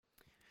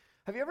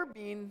Have you ever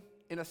been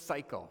in a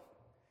cycle?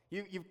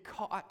 You've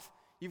caught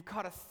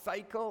a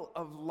cycle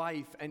of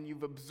life and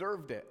you've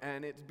observed it,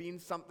 and it's been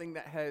something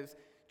that has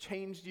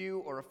changed you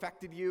or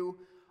affected you.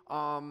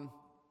 I'll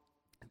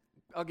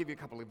give you a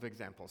couple of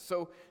examples.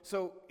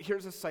 So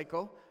here's a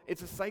cycle.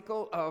 It's a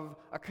cycle of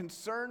a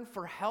concern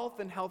for health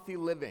and healthy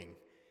living.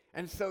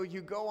 And so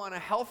you go on a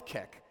health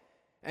kick,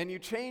 and you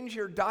change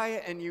your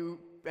diet, and you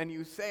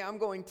say, I'm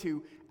going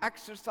to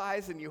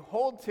exercise, and you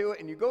hold to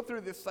it, and you go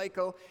through this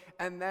cycle,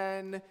 and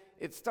then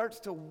it starts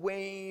to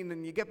wane,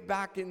 and you get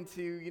back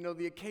into,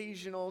 the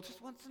occasional,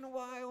 just once in a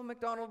while,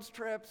 McDonald's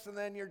trips, and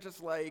then you're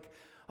just like,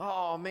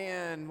 oh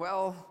man,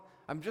 well,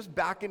 I'm just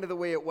back into the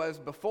way it was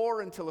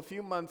before, until a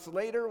few months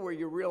later where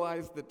you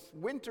realize that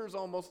winter's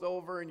almost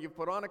over and you've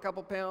put on a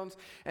couple pounds,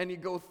 and you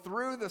go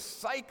through the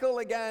cycle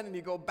again, and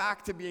you go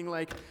back to being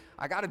like,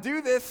 I got to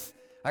do this.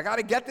 I got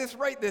to get this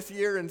right this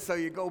year. And so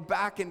you go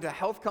back into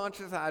health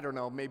conscious. I don't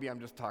know, maybe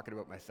I'm just talking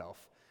about myself.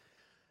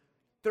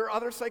 There are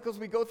other cycles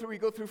we go through. We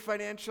go through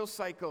financial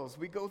cycles.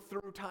 We go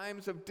through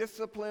times of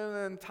discipline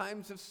and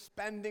times of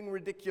spending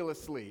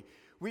ridiculously.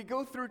 We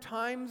go through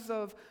times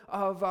of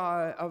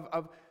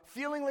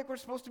feeling like we're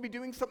supposed to be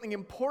doing something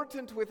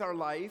important with our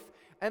life,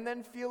 and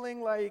then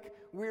feeling like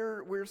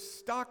we're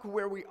stuck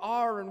where we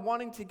are and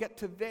wanting to get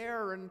to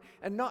there, and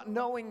not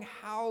knowing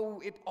how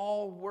it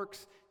all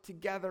works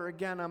together.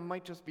 Again, I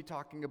might just be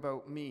talking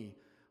about me,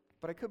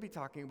 but I could be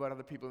talking about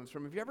other people in this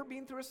room. Have you ever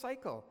been through a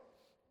cycle?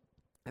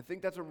 I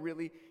think that's a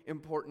really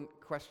important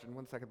question.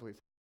 1 second,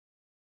 please.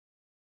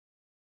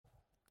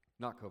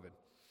 Not COVID.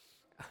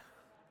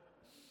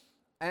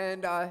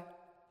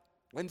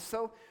 And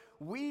so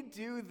we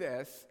do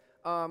this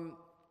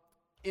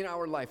in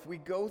our life. We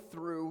go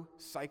through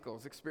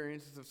cycles,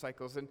 experiences of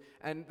cycles,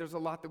 and there's a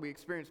lot that we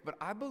experience. But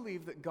I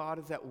believe that God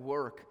is at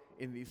work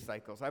in these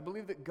cycles. I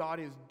believe that God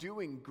is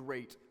doing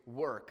great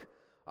work.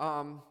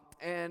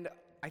 And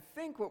I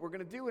think what we're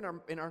going to do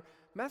in our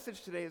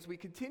message today, as we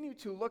continue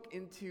to look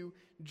into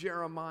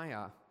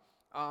Jeremiah,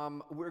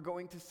 we're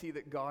going to see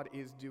that God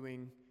is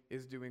doing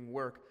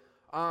work.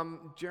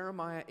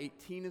 Jeremiah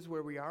 18 is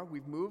where we are.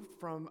 We've moved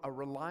from a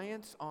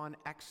reliance on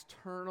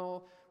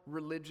external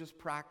religious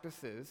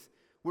practices.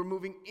 We're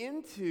moving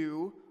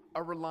into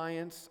a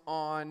reliance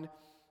on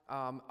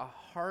a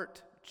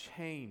heart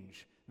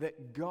change,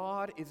 that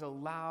God is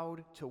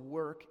allowed to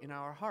work in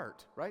our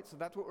heart, right? So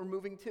that's what we're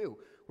moving to.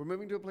 We're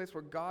moving to a place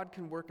where God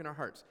can work in our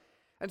hearts.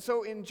 And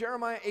so in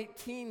Jeremiah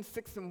 18,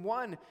 6 and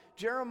 1,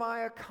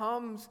 Jeremiah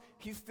comes,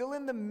 he's still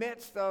in the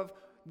midst of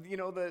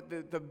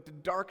the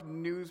dark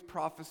news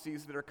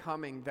prophecies that are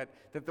coming,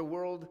 that the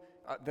world,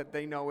 that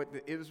they know it,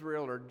 that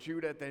Israel or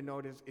Judah, they know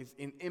it is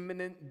in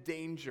imminent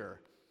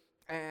danger.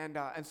 And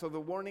so the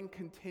warning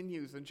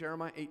continues, and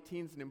Jeremiah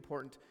 18 is an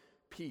important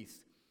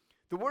piece.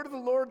 The word of the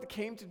Lord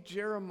came to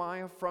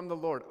Jeremiah from the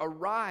Lord.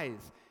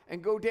 Arise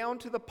and go down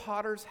to the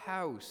potter's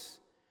house,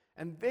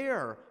 and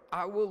there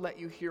I will let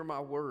you hear my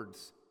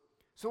words.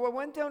 So I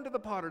went down to the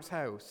potter's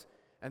house,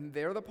 and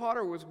there the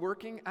potter was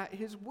working at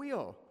his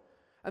wheel.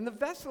 And the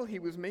vessel he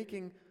was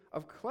making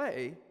of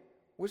clay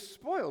was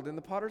spoiled in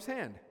the potter's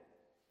hand.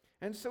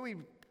 And so he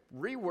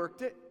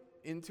reworked it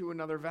into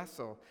another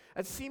vessel.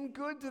 It seemed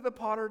good to the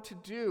potter to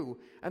do.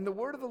 And the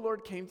word of the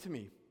Lord came to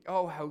me,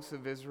 O house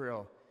of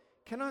Israel,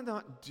 can I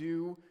not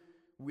do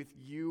with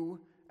you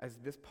as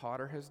this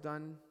potter has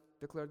done,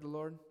 declared the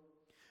Lord?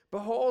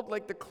 Behold,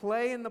 like the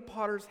clay in the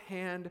potter's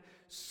hand,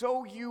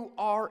 so you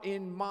are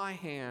in my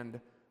hand,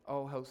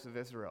 O house of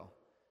Israel.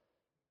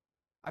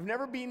 I've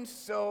never been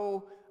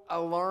so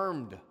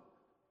alarmed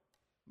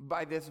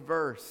by this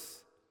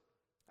verse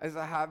as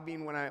I have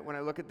been when I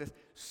look at this.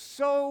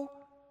 So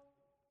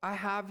I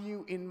have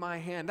you in my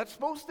hand. That's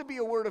supposed to be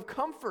a word of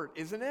comfort,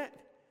 isn't it?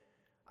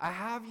 I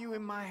have you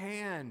in my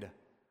hand.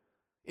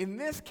 In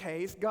this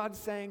case, God's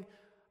saying,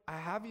 I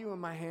have you in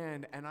my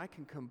hand, and I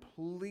can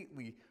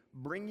completely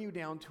bring you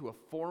down to a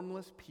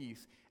formless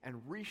piece and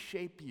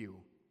reshape you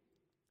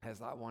as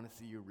I want to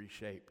see you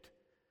reshaped.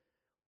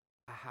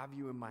 I have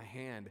you in my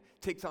hand.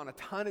 Takes on a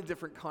ton of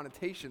different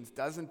connotations,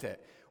 doesn't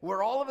it?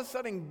 Where all of a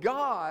sudden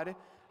God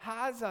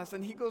has us,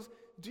 and he goes,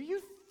 do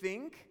you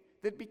think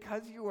that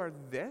because you are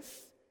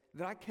this,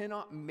 that I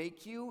cannot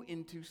make you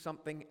into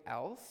something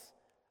else?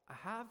 I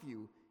have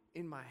you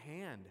in my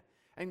hand.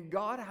 And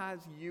God has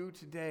you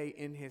today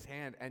in his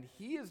hand, and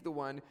he is the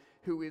one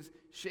who is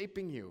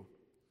shaping you.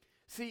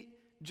 See,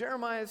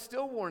 Jeremiah is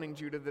still warning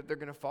Judah that they're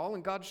going to fall,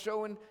 and God's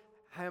showing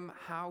him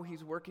how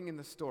he's working in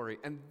the story.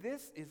 And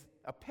this is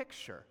a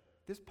picture.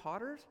 This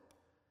potter's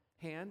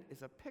hand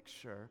is a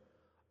picture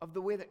of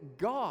the way that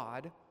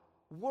God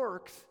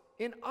works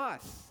in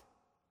us.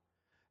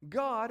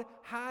 God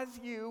has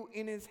you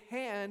in his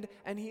hand,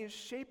 and he is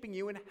shaping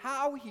you, and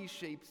how he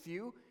shapes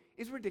you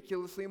is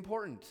ridiculously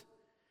important.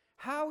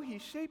 How he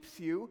shapes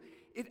you,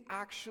 it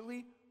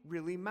actually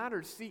really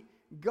matters. See,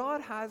 God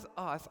has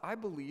us, I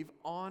believe,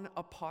 on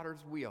a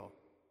potter's wheel.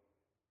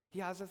 He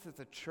has us as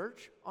a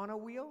church on a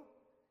wheel,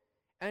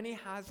 and he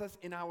has us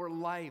in our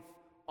life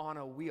on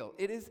a wheel.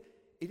 It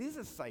is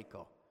a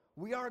cycle.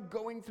 We are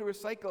going through a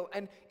cycle.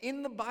 And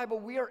in the Bible,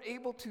 we are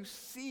able to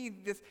see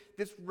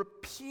this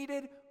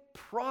repeated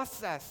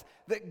process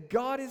that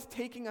God is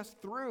taking us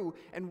through.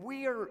 And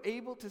we are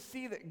able to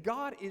see that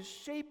God is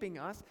shaping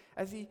us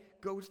as he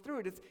goes through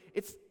it.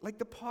 It's like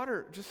the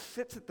potter just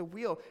sits at the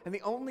wheel. And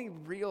the only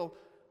real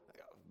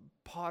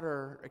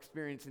potter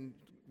experience in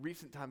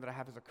recent time that I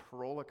have is a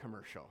Corolla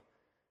commercial.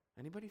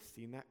 Anybody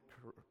seen that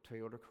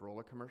Toyota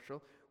Corolla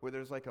commercial where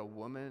there's like a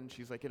woman,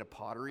 she's like in a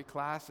pottery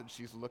class and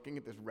she's looking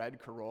at this red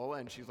Corolla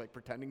and she's like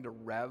pretending to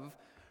rev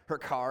her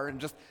car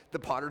and just the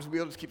potter's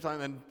wheel just keeps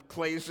on and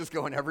clay's just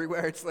going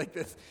everywhere. It's like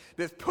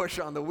this push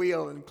on the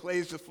wheel and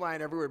clay's just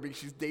flying everywhere because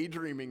she's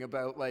daydreaming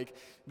about like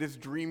this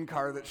dream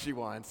car that she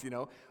wants, you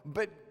know.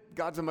 But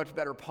God's a much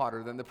better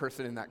potter than the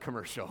person in that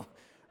commercial,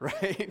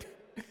 right?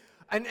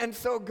 And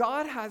so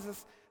God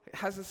has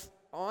us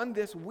on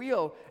this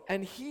wheel,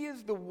 and he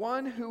is the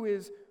one who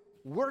is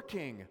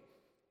working,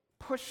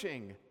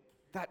 pushing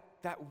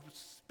that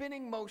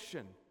spinning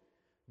motion.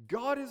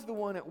 God is the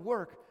one at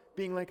work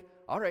being like,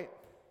 all right,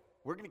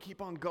 we're going to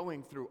keep on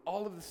going through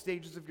all of the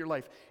stages of your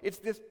life. It's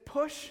this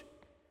push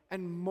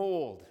and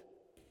mold.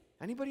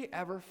 Anybody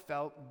ever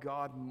felt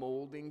God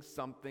molding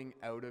something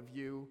out of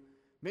you?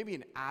 Maybe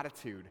an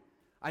attitude.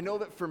 I know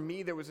that for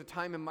me, there was a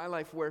time in my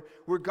life where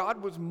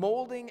God was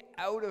molding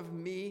out of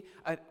me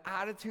an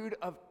attitude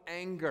of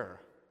anger.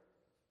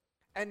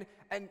 And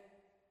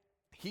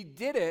he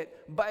did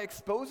it by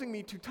exposing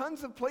me to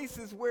tons of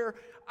places where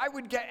I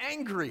would get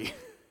angry.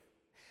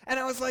 And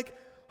I was like,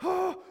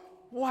 oh,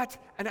 what?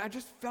 And I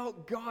just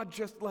felt God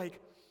just like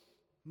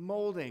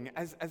molding.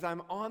 As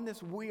I'm on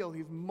this wheel,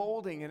 he's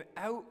molding, and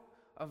out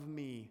of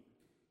me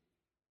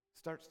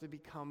starts to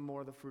become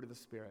more the fruit of the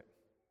Spirit.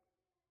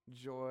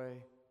 Joy,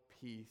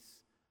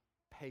 peace,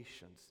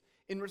 patience.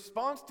 In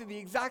response to the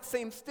exact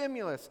same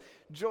stimulus,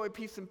 joy,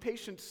 peace, and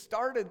patience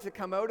started to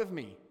come out of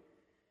me.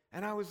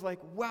 And I was like,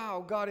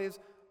 wow, God is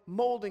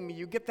molding me.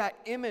 You get that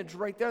image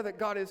right there that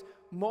God is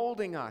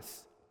molding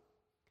us.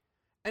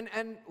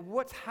 And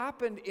what's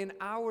happened in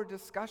our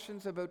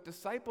discussions about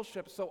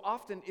discipleship so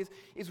often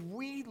is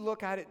we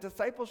look at it,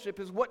 discipleship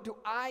is what do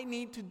I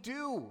need to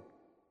do?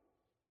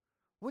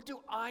 What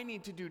do I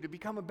need to do to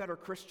become a better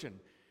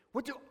Christian?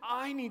 What do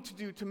I need to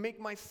do to make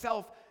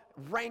myself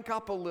rank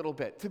up a little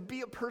bit, to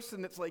be a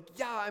person that's like,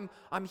 yeah,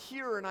 I'm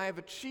here and I have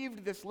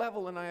achieved this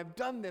level and I have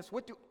done this.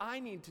 What do I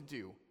need to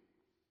do?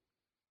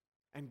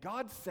 And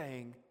God's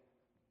saying,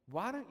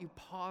 why don't you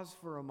pause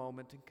for a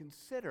moment and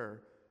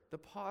consider the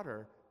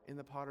potter in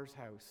the potter's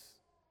house?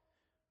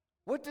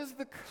 What does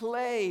the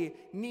clay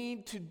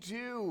need to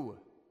do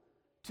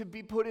to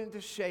be put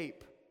into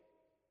shape?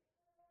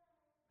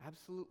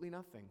 Absolutely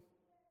nothing.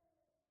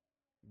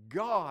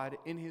 God,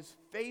 in his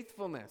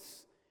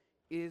faithfulness,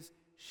 is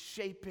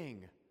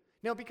shaping.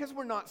 Now, because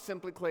we're not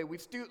simply clay, we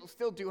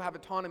still do have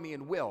autonomy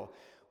and will.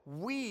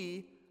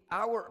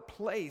 Our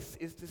place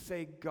is to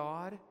say,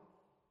 God,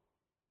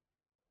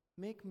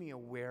 make me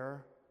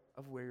aware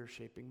of where you're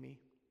shaping me.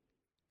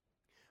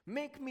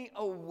 Make me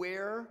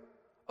aware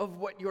of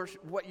what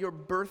you're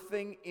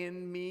birthing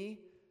in me.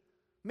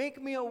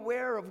 Make me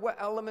aware of what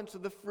elements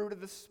of the fruit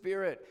of the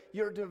Spirit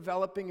you're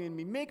developing in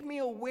me. Make me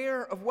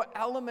aware of what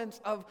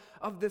elements of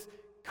this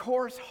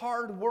coarse,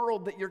 hard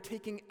world that you're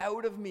taking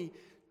out of me.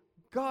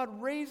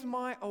 God, raise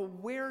my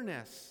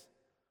awareness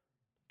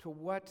to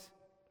what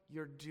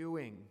you're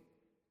doing.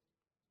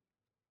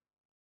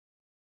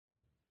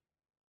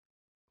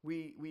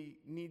 We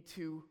need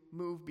to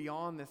move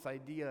beyond this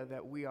idea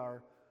that we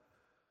are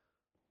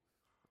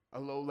a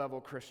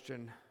low-level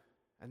Christian,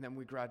 and then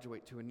we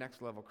graduate to a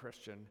next-level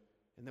Christian,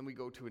 and then we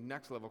go to a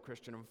next-level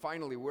Christian, and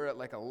finally we're at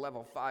like a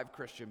level 5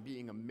 Christian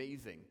being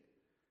amazing.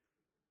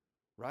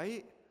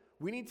 Right?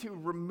 We need to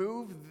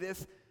remove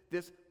this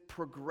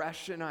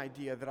progression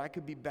idea that I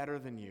could be better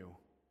than you.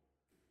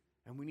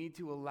 And we need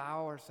to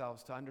allow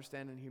ourselves to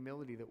understand in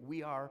humility that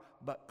we are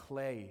but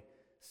clay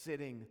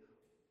sitting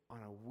on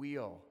a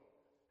wheel,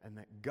 and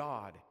that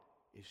God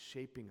is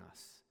shaping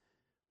us.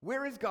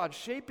 Where is God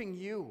shaping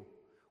you?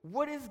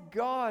 What is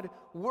God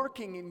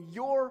working in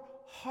your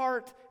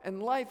heart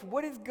and life?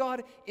 What is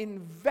God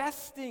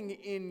investing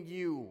in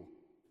you?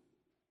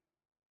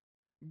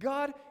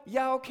 God,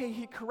 yeah, okay,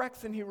 he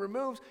corrects and he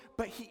removes,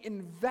 but he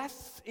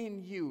invests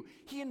in you.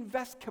 He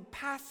invests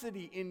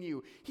capacity in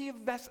you. He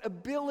invests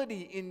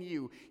ability in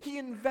you. He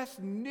invests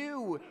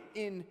new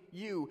in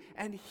you.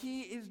 And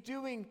he is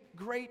doing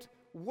great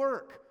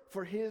work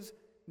for his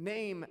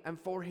name and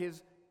for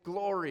his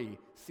glory.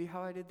 See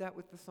how I did that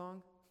with the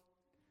song?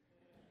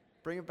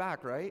 Bring it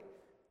back, right?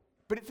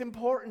 But it's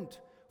important.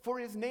 For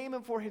his name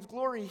and for his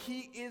glory,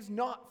 he is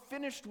not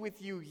finished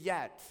with you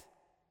yet.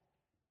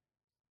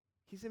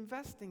 He's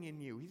investing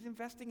in you. He's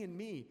investing in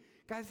me.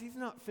 Guys, he's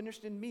not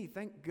finished in me.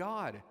 Thank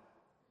God.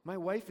 My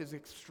wife is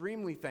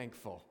extremely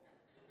thankful.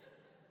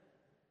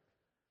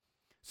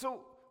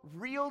 So,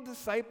 real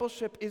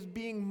discipleship is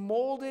being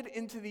molded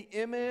into the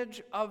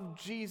image of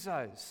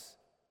Jesus.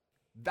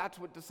 That's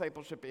what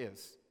discipleship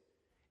is.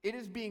 It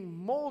is being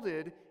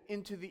molded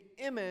into the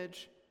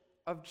image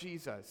of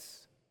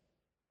Jesus.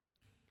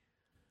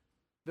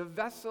 The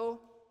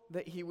vessel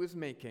that he was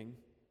making,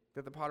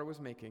 that the potter was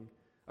making,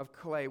 of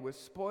clay was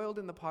spoiled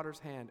in the potter's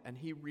hand, and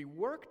he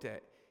reworked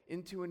it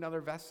into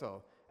another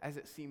vessel as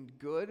it seemed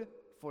good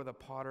for the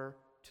potter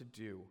to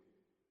do.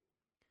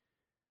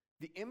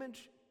 The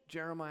image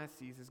Jeremiah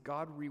sees is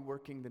God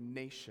reworking the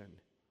nation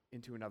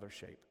into another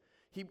shape.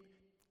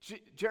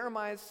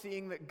 Jeremiah is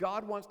seeing that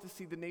God wants to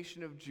see the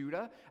nation of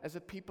Judah as a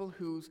people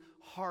whose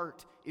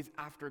heart is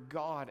after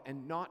God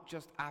and not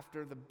just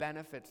after the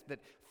benefits that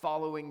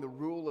following the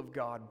rule of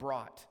God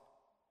brought.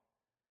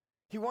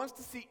 He wants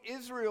to see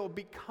Israel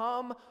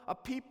become a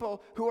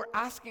people who are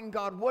asking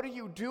God, what are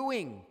you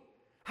doing?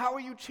 How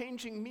are you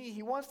changing me?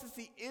 He wants to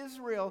see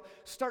Israel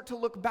start to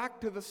look back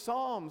to the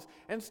Psalms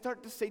and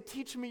start to say,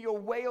 teach me your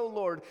way, O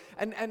Lord,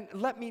 and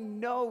let me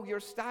know your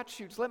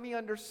statutes. Let me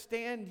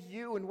understand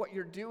you and what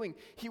you're doing.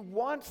 He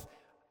wants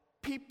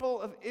people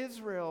of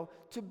Israel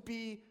to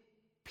be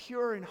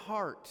pure in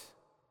heart.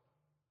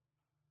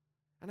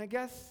 And I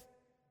guess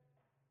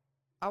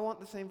I want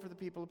the same for the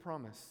people of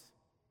promise.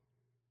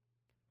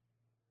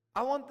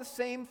 I want the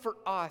same for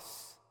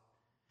us.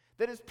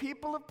 That as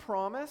people of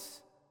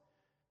promise,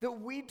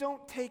 that we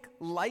don't take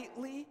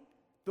lightly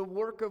the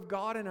work of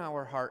God in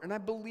our heart. And I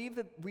believe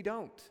that we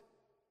don't.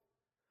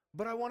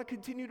 But I want to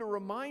continue to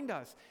remind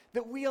us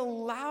that we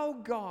allow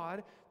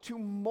God to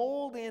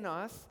mold in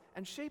us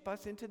and shape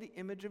us into the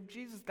image of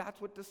Jesus. That's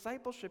what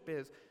discipleship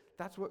is.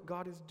 That's what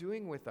God is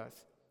doing with us.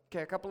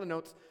 Okay, a couple of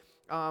notes.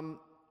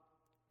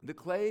 The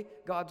clay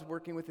God's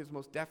working with is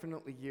most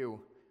definitely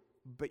you.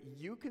 But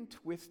you can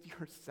twist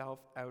yourself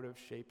out of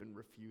shape and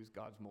refuse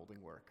God's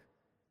molding work.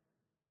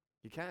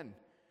 You can.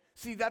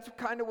 See, that's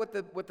kind of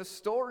what the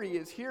story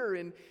is here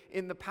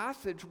in the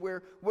passage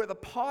where the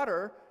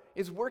potter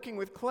is working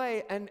with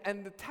clay, and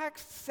the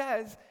text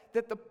says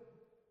that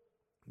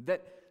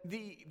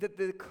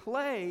the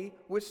clay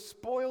was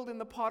spoiled in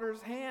the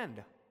potter's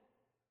hand.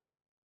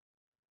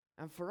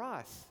 And for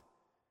us,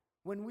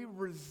 when we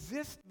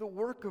resist the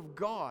work of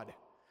God,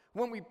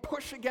 when we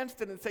push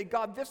against it and say,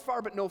 God, this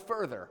far but no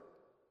further,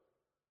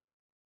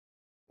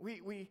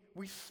 we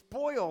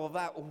spoil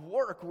that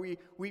work. We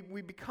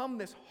become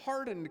this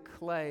hardened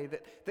clay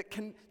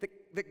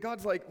that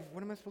God's like,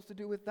 what am I supposed to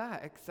do with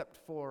that except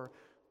for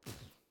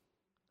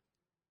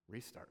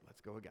restart, let's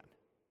go again.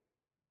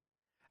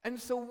 And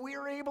so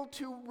we're able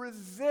to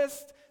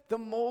resist the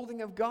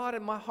molding of God.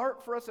 And my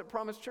heart for us at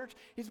Promise Church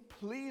is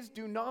please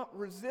do not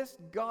resist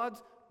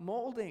God's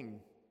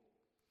molding.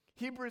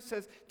 Hebrews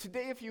says,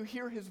 today if you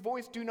hear his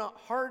voice, do not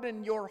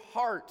harden your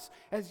hearts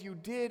as you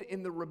did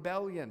in the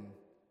rebellion.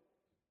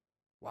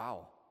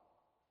 Wow.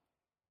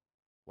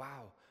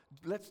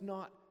 Let's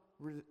not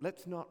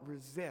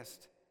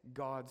resist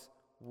God's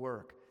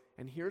work.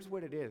 And here's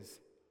what it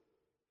is.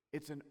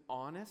 It's an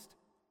honest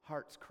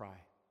heart's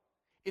cry.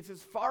 It's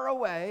as far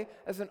away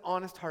as an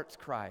honest heart's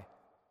cry.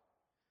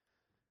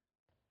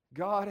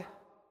 God,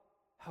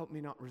 help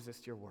me not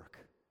resist your work.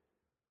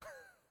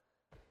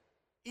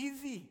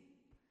 Easy.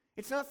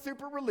 It's not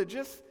super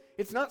religious.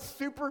 It's not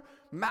super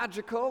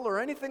magical or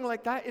anything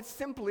like that. It's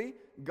simply,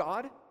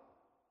 God,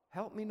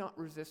 help me not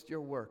resist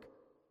your work.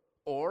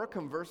 Or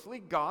conversely,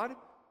 God,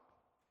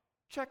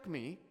 check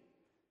me.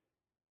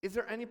 Is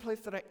there any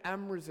place that I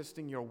am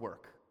resisting your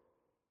work?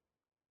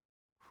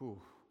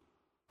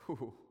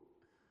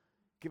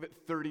 Give it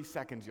 30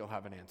 seconds, you'll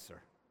have an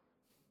answer.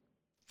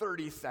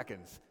 30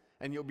 seconds,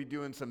 and you'll be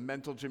doing some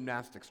mental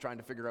gymnastics trying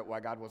to figure out why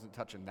God wasn't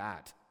touching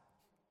that.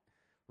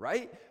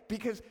 Right?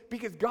 Because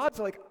God's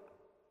like,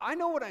 I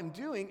know what I'm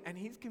doing, and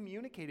he's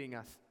communicating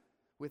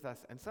with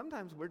us. And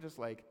sometimes we're just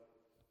like,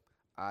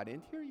 I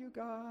didn't hear you,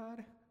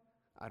 God.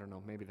 I don't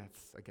know, maybe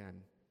that's,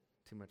 again,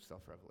 too much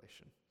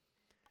self-revelation.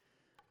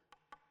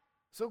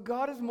 So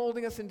God is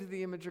molding us into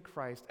the image of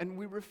Christ, and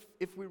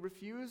if we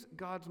refuse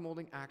God's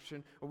molding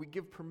action, or we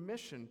give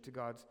permission to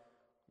God's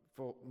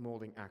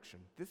molding action,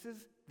 this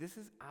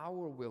is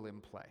our will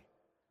in play.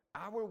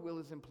 Our will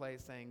is in play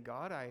saying,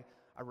 God, I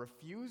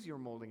refuse your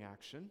molding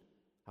action.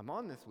 I'm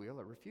on this wheel,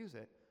 I refuse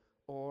it,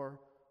 or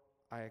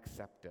I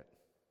accept it.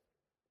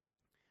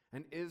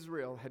 And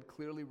Israel had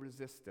clearly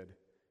resisted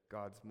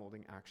God's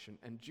molding action,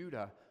 and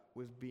Judah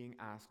was being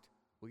asked,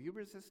 will you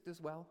resist as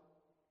well?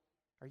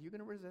 Are you going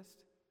to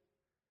resist?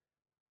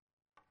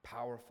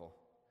 Powerful.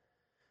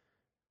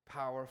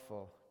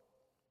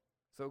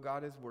 So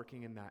God is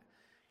working in that.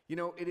 You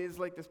know, it is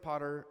like this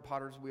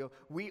potter's wheel.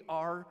 We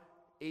are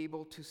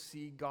able to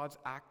see God's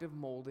active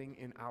molding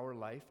in our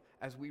life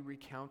as we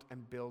recount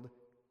and build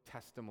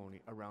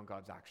testimony around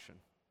God's action.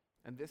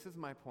 And this is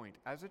my point.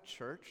 As a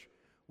church,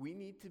 we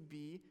need to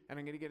be, and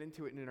I'm going to get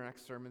into it in our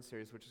next sermon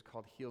series, which is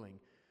called Healing.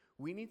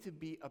 We need to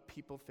be a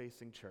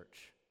people-facing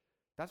church.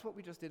 That's what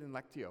we just did in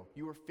Lectio.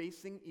 You were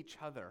facing each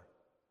other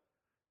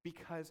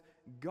because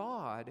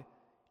God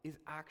is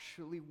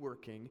actually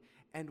working,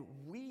 and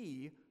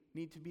we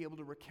need to be able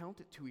to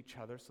recount it to each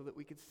other so that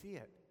we could see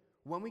it.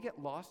 When we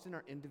get lost in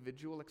our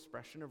individual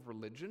expression of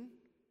religion,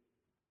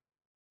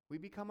 we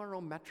become our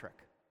own metric.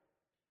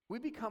 We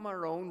become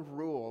our own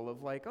rule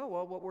of like, oh,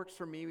 well, what works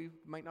for me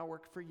might not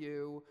work for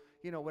you,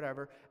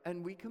 whatever.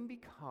 And we can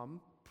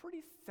become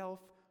pretty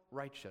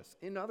self-righteous.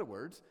 In other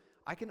words,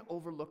 I can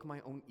overlook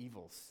my own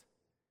evils.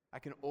 I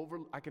can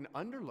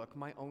underlook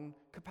my own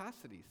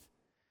capacities.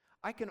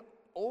 I can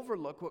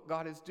overlook what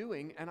God is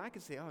doing, and I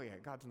can say, oh yeah,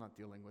 God's not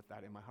dealing with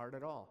that in my heart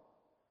at all.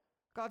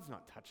 God's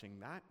not touching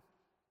that.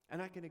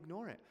 And I can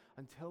ignore it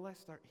until I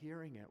start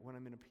hearing it. When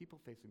I'm in a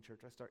people-facing church,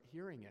 I start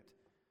hearing it.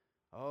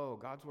 Oh,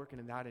 God's working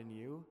in that in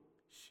you?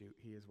 Shoot,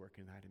 he is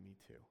working that in me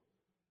too.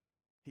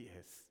 He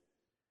is.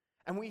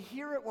 And we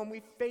hear it when we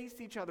face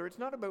each other. It's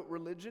not about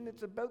religion.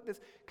 It's about this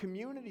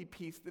community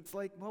piece that's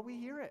like, well, we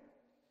hear it.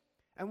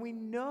 And we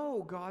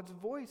know God's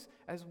voice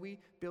as we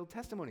build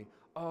testimony.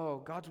 Oh,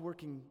 God's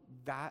working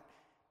that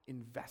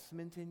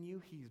investment in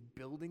you. He's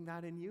building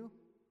that in you.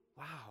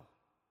 Wow.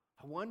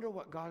 I wonder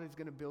what God is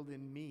going to build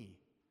in me.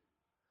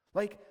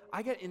 Like,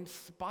 I get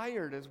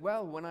inspired as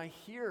well when I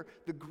hear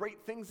the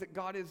great things that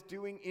God is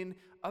doing in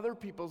other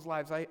people's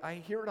lives.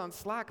 I hear it on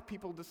Slack.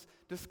 People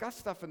discuss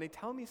stuff and they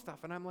tell me stuff.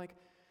 And I'm like,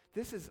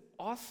 this is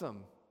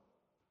awesome.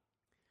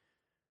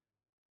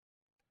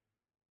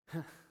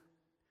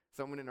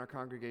 Someone in our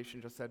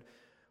congregation just said,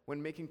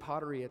 when making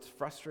pottery, it's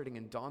frustrating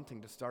and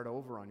daunting to start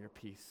over on your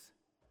piece.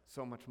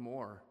 So much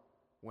more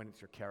when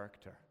it's your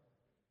character.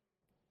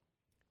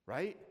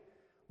 Right?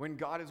 When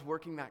God is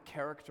working that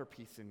character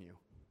piece in you.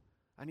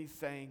 And he's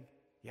saying,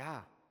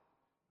 yeah,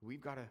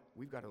 we've got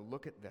to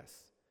look at this.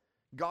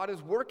 God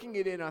is working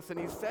it in us, and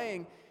he's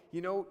saying,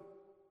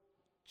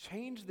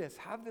 change this,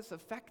 have this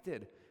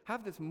affected,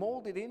 have this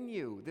molded in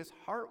you, this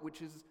heart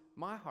which is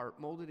my heart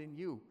molded in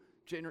you.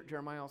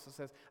 Jeremiah also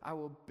says, I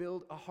will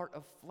build a heart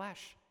of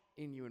flesh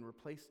in you and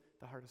replace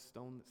the heart of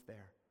stone that's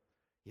there.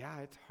 Yeah,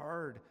 it's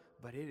hard,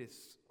 but it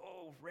is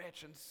so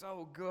rich and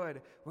so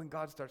good when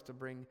God starts to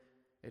bring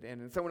it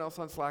in. And someone else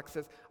on Slack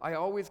says, I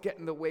always get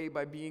in the way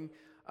by being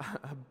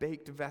a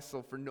baked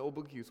vessel for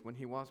noble use when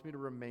he wants me to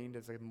remain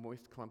as a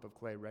moist clump of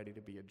clay ready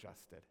to be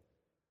adjusted.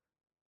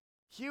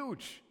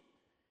 Huge.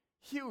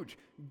 Huge.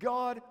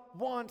 God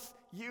wants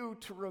you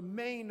to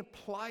remain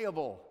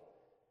pliable.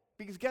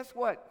 Because guess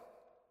what?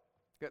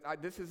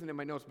 This isn't in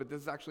my notes, but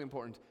this is actually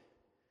important.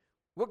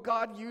 What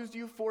God used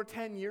you for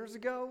 10 years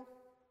ago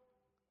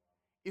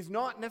is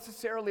not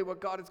necessarily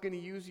what God is going to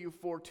use you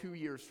for 2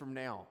 years from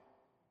now.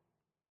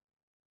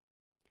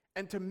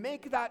 And to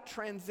make that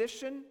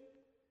transition,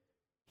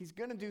 he's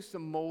going to do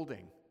some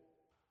molding.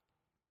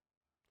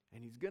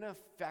 And he's going to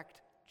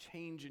affect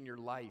change in your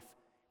life.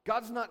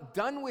 God's not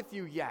done with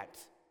you yet.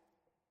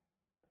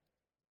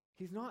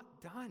 He's not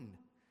done.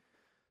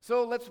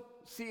 So let's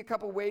see a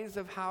couple ways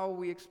of how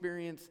we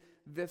experience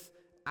this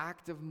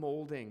act of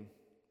molding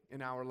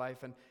in our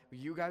life. And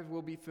you guys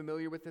will be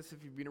familiar with this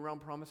if you've been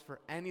around Promise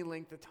for any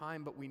length of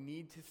time, but we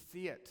need to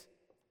see it.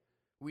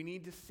 We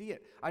need to see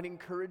it. I'd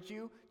encourage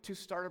you to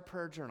start a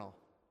prayer journal.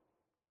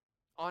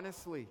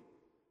 Honestly,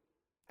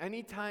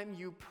 anytime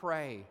you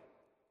pray,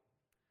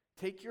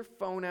 take your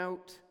phone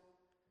out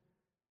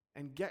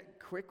and get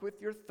quick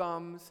with your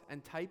thumbs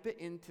and type it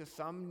into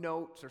some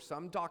notes or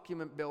some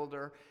document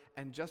builder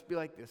and just be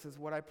like, this is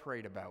what I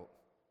prayed about.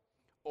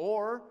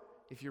 Or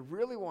if you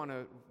really want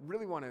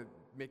to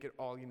make it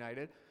all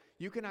united,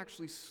 you can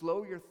actually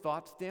slow your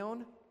thoughts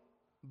down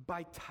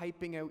by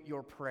typing out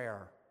your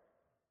prayer.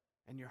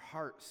 And your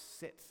heart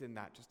sits in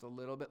that just a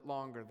little bit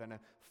longer than a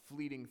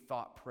fleeting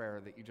thought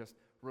prayer that you just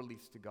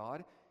release to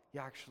God. You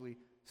actually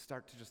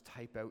start to just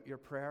type out your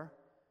prayer.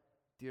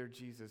 Dear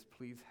Jesus,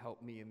 please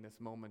help me in this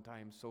moment. I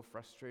am so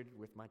frustrated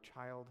with my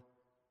child. ...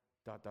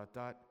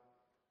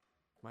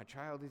 My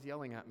child is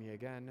yelling at me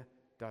again. ...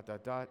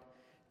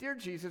 Dear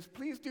Jesus,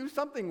 please do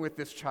something with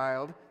this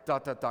child. ...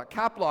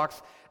 Cap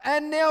locks.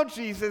 And now,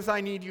 Jesus,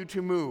 I need you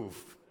to move.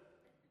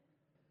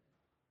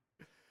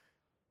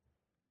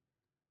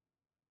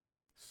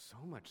 So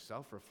much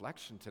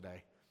self-reflection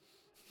today.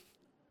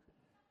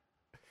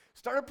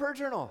 Start a prayer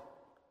journal.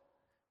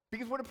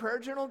 Because what a prayer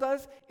journal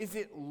does is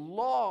it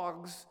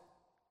logs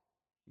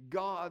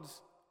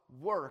God's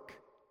work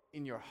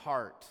in your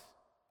heart.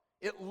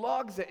 It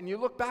logs it, and you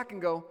look back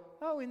and go,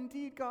 oh,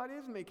 indeed, God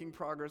is making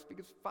progress,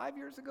 because 5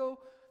 years ago,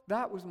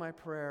 that was my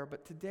prayer,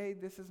 but today,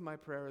 this is my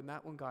prayer, and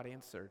that one got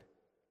answered.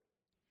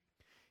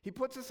 He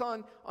puts us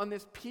on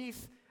this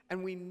piece,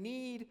 and we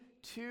need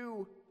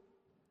to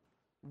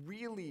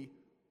really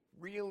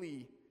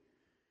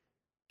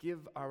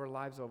give our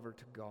lives over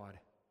to God.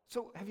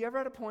 So, have you ever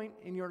had a point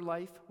in your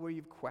life where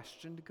you've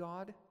questioned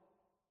God?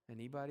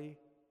 Anybody?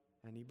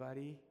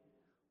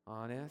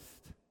 Honest?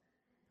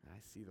 I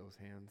see those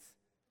hands.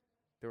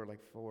 There were like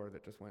 4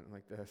 that just went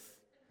like this.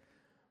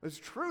 It's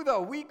true,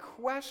 though. We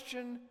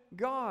question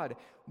God.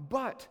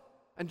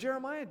 And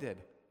Jeremiah did.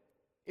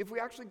 If we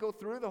actually go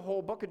through the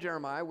whole book of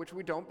Jeremiah, which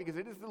we don't because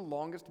it is the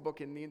longest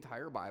book in the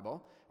entire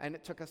Bible, and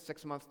it took us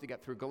 6 months to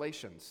get through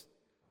Galatians.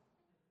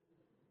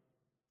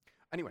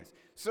 Anyways,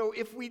 so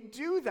if we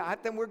do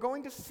that, then we're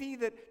going to see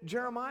that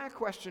Jeremiah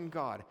questioned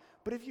God.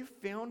 But if you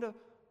found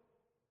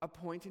a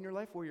point in your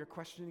life where you're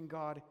questioning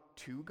God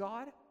to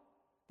God,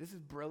 this is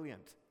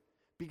brilliant.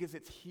 Because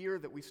it's here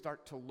that we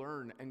start to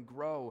learn and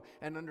grow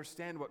and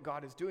understand what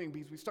God is doing.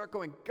 Because we start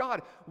going,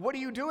 God, what are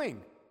you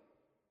doing?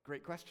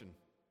 Great question.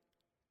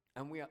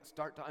 And we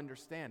start to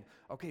understand,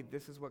 okay,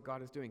 this is what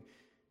God is doing.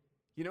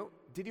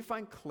 Did you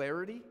find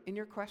clarity in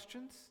your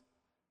questions?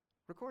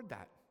 Record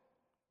that.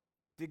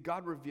 Did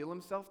God reveal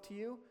himself to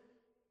you?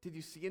 Did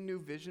you see a new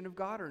vision of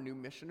God or a new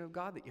mission of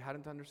God that you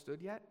hadn't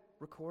understood yet?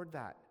 Record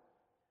that.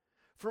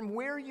 From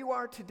where you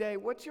are today,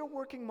 what's your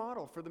working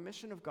model for the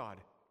mission of God?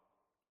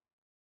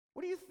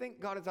 What do you think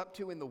God is up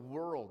to in the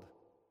world?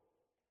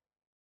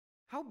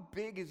 How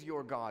big is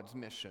your God's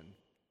mission?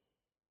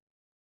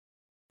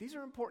 These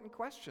are important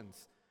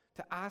questions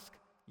to ask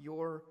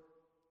your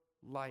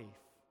life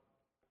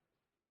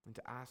and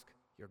to ask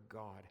your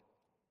God.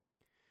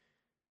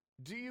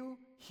 Do you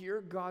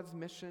hear God's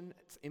mission,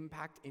 its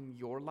impact in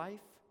your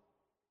life?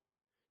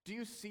 Do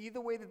you see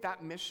the way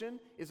that mission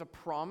is a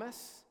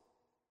promise?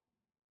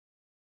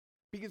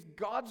 Because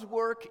God's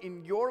work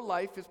in your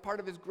life is part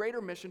of his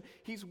greater mission.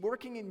 He's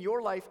working in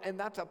your life, and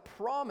that's a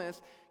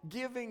promise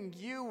giving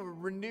you a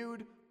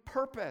renewed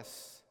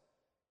purpose.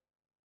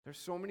 There's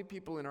so many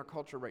people in our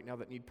culture right now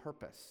that need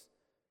purpose.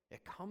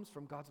 It comes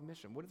from God's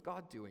mission. What is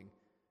God doing?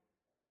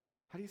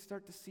 How do you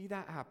start to see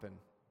that happen?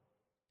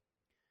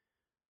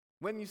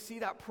 When you see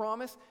that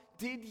promise,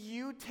 did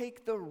you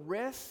take the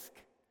risk?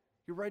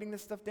 You're writing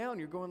this stuff down.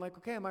 You're going like,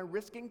 okay, am I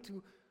risking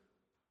to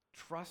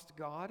trust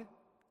God?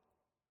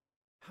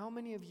 How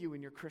many of you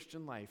in your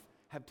Christian life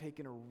have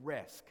taken a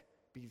risk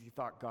because you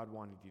thought God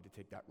wanted you to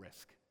take that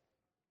risk?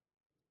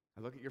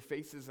 I look at your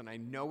faces and I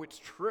know it's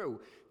true.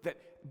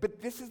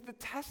 But this is the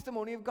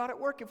testimony of God at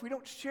work. If we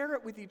don't share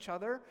it with each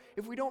other,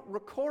 if we don't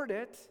record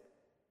it,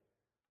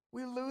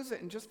 we lose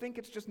it and just think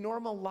it's just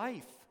normal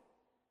life.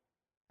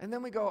 And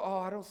then we go,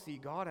 I don't see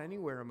God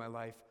anywhere in my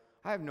life.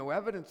 I have no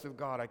evidence of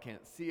God. I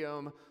can't see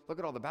him. Look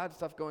at all the bad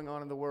stuff going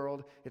on in the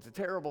world. It's a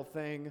terrible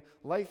thing.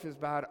 Life is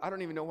bad. I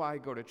don't even know why I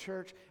go to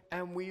church.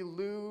 And we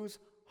lose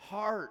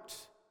heart.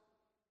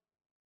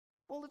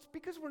 Well, it's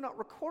because we're not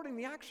recording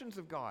the actions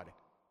of God.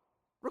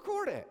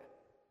 Record it.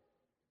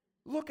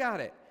 Look at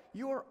it.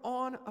 You are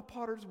on a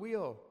potter's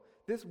wheel.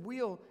 This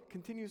wheel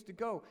continues to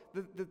go.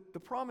 The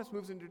promise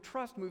moves into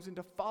trust, moves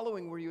into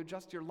following where you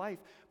adjust your life,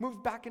 moves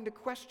back into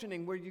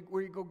questioning where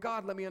you go,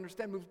 God, let me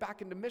understand, moves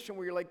back into mission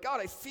where you're like,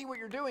 God, I see what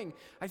you're doing.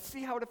 I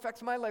see how it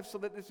affects my life so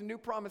that there's a new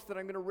promise that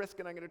I'm going to risk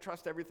and I'm going to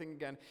trust everything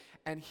again.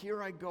 And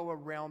here I go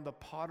around the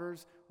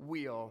potter's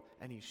wheel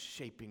and he's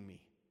shaping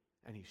me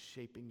and he's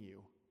shaping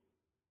you.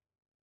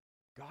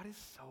 God is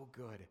so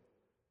good.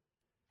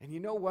 And you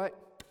know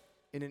what?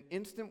 In an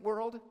instant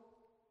world,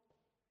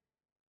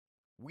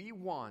 we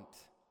want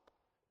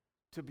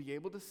to be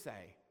able to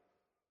say,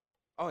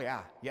 oh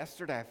yeah,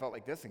 yesterday I felt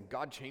like this and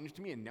God changed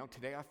me and now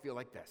today I feel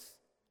like this.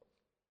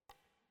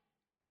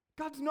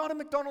 God's not a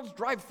McDonald's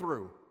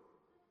drive-thru.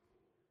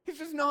 He's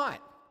just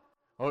not.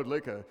 Oh, I'd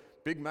like a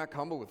Big Mac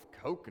combo with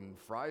Coke and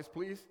fries,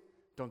 please.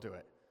 Don't do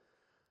it.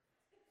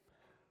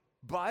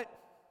 But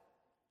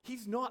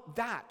he's not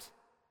that.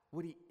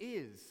 What he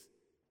is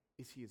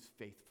he is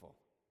faithful.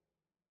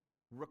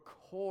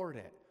 Record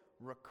it,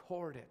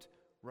 record it,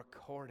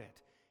 record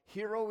it.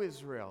 Hear, O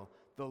Israel,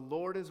 the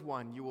Lord is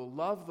one. You will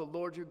love the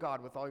Lord your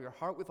God with all your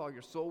heart, with all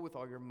your soul, with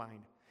all your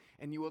mind.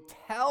 And you will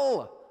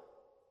tell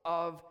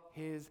of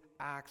his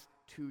acts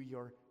to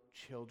your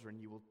children.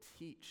 You will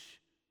teach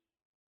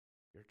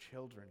your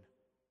children.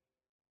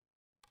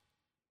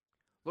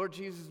 Lord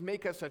Jesus,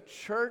 make us a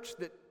church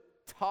that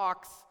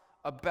talks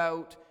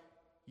about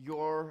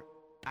your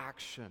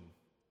action.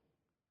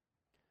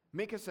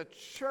 Make us a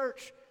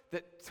church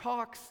that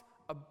talks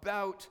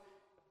about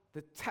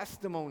the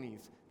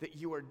testimonies that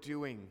you are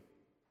doing.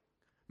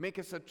 Make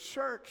us a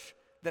church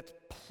that's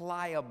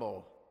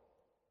pliable,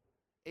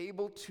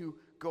 able to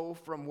go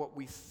from what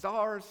we saw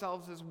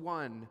ourselves as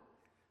one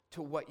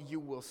to what you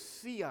will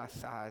see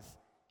us as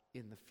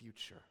in the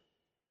future.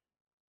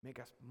 Make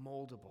us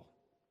moldable.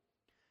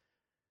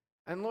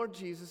 And Lord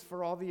Jesus,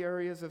 for all the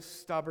areas of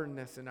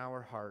stubbornness in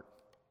our heart,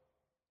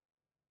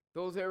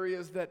 those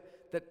areas that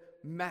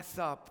mess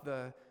up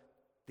the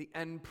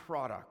end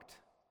product,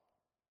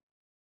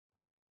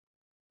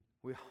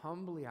 we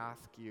humbly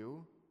ask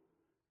you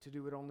to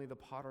do what only the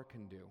potter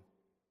can do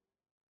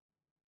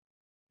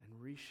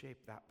and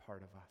reshape that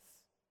part of us.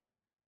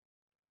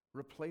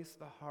 Replace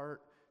the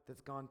heart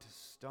that's gone to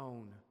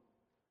stone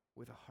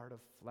with a heart of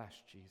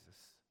flesh, Jesus,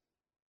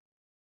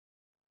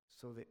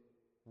 so that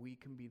we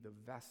can be the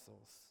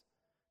vessels,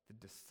 the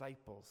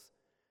disciples,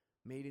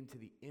 made into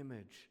the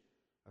image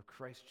of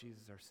Christ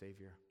Jesus our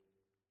Savior.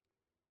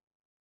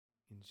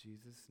 In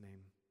Jesus'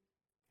 name,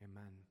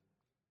 amen.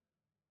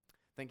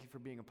 Thank you for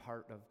being a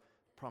part of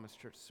Promise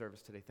Church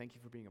service today. Thank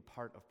you for being a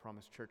part of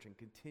Promise Church and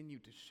continue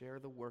to share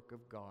the work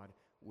of God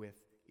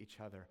with each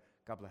other.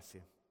 God bless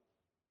you.